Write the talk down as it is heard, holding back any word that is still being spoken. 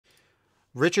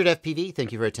Richard FPV,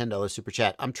 thank you for a $10 super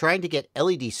chat. I'm trying to get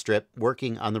LED strip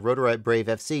working on the Rotor Brave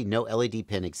FC. No LED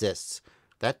pin exists.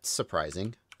 That's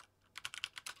surprising.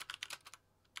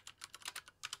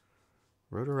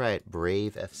 Rotor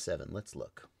Brave F7. Let's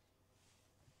look.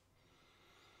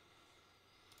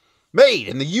 Made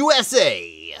in the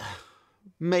USA.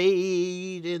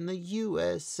 Made in the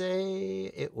USA.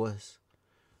 It was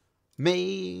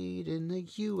made in the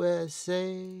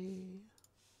USA.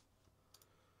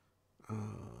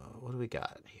 What do we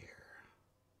got here?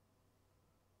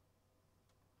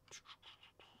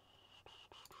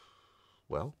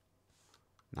 Well,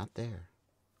 not there.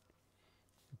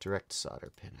 Direct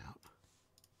solder pin out.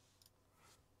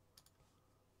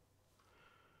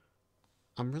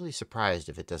 I'm really surprised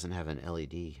if it doesn't have an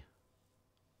LED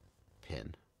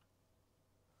pin.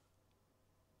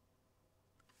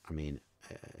 I mean,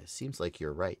 it seems like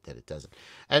you're right that it doesn't.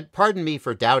 And pardon me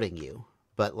for doubting you,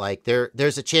 but like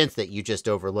there's a chance that you just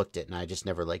overlooked it, and I just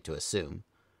never like to assume.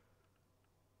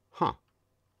 Huh.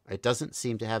 It doesn't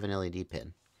seem to have an LED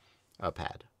pin. A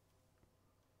pad.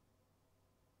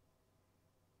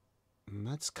 And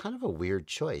that's kind of a weird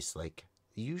choice. Like,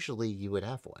 usually you would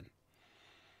have one.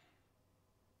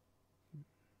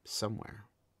 Somewhere.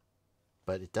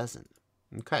 But it doesn't.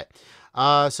 Okay.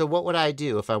 So what would I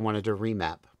do if I wanted to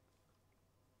remap?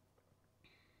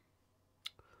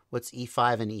 What's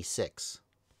E5 and E6?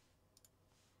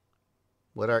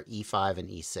 What are E5 and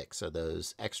E6? Are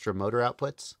those extra motor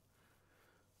outputs?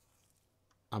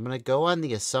 I'm going to go on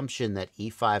the assumption that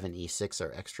E5 and E6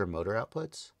 are extra motor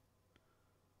outputs.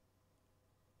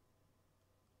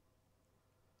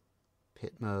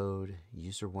 Pit mode,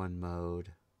 user 1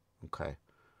 mode. Okay.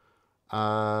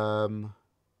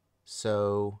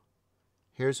 So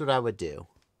here's what I would do.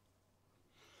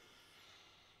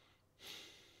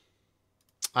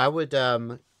 I would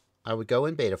go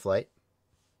in Betaflight.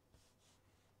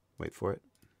 Wait for it.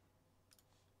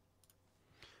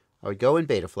 I would go in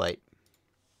Betaflight.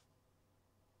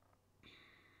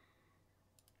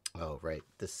 Oh, right.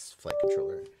 This flight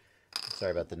controller.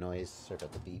 Sorry about the noise. Sorry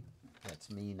about the beep. That's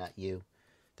me, not you.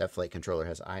 That flight controller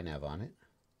has iNav on it.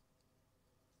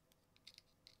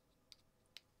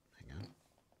 Hang on.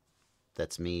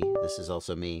 That's me. This is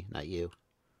also me, not you.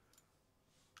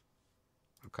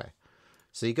 Okay.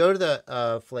 So you go to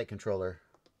the flight controller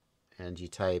and you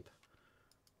type...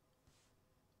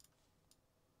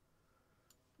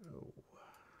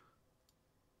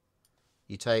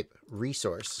 You type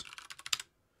resource.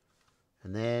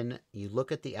 And then you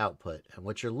look at the output. And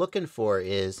what you're looking for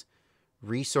is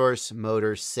resource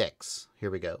motor 6. Here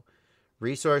we go.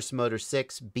 Resource motor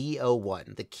 6,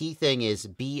 B01. The key thing is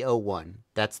B01.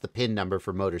 That's the pin number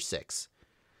for motor 6.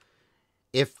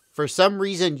 If for some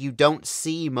reason you don't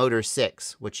see motor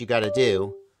 6, what you got to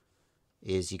do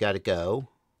is you got to go.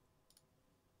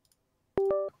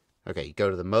 Okay, you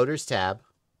go to the motors tab.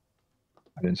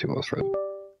 I didn't see what was red.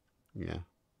 Yeah.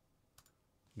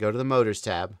 Go to the motors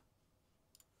tab.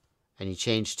 And you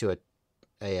change to a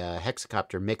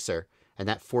hexacopter mixer, and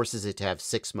that forces it to have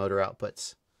 6 motor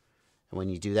outputs. And when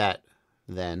you do that,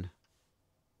 then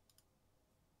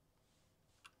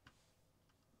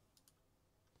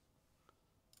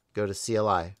go to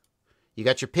CLI. You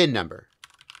got your pin number.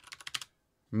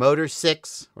 Motor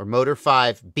 6 or motor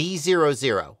 5,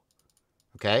 B00.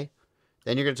 Okay?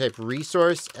 Then you're going to type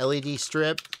resource LED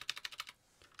strip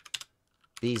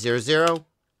B00.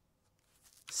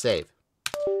 Save.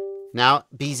 Now,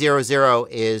 B00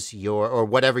 is your, or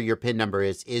whatever your pin number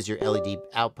is your LED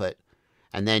output.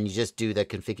 And then you just do the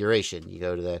configuration. You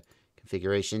go to the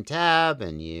configuration tab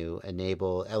and you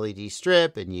enable LED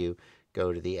strip and you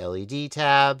go to the LED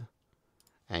tab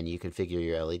and you configure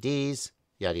your LEDs,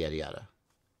 yada, yada, yada.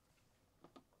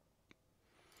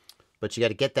 But you got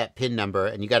to get that pin number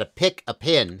and you got to pick a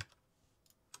pin.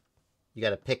 You got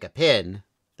to pick a pin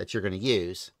that you're going to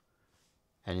use.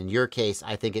 And in your case,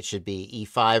 I think it should be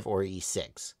E5 or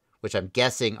E6, which I'm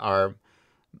guessing are,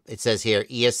 it says here,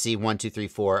 ESC 1, 2, 3,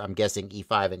 4. I'm guessing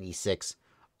E5 and E6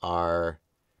 are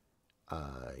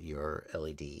your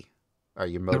LED, are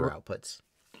your motor outputs.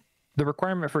 The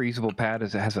requirement for a usable pad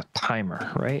is it has a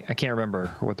timer, right? I can't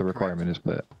remember what the requirement is,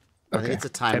 but... Okay. I think it's a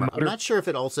timer. I'm not sure if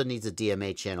it also needs a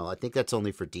DMA channel. I think that's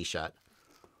only for D-Shot.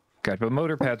 Gotcha, but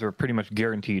motor pads are pretty much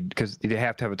guaranteed because they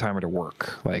have to have a timer to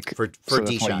work. Like for so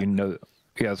D-Shot. That's why you know,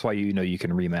 yeah, that's why you know you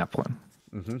can remap one.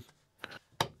 Mm-hmm.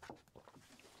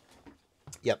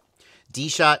 Yep.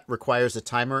 D-Shot requires a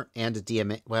timer and a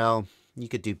DMA. Well, you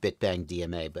could do bitbang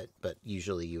DMA, but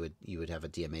usually you would have a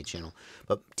DMA channel.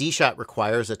 But D-Shot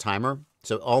requires a timer,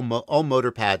 so all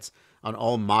motor pads on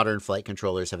all modern flight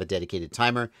controllers have a dedicated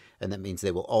timer, and that means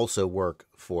they will also work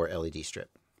for LED strip.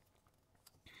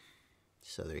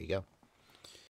 So there you go.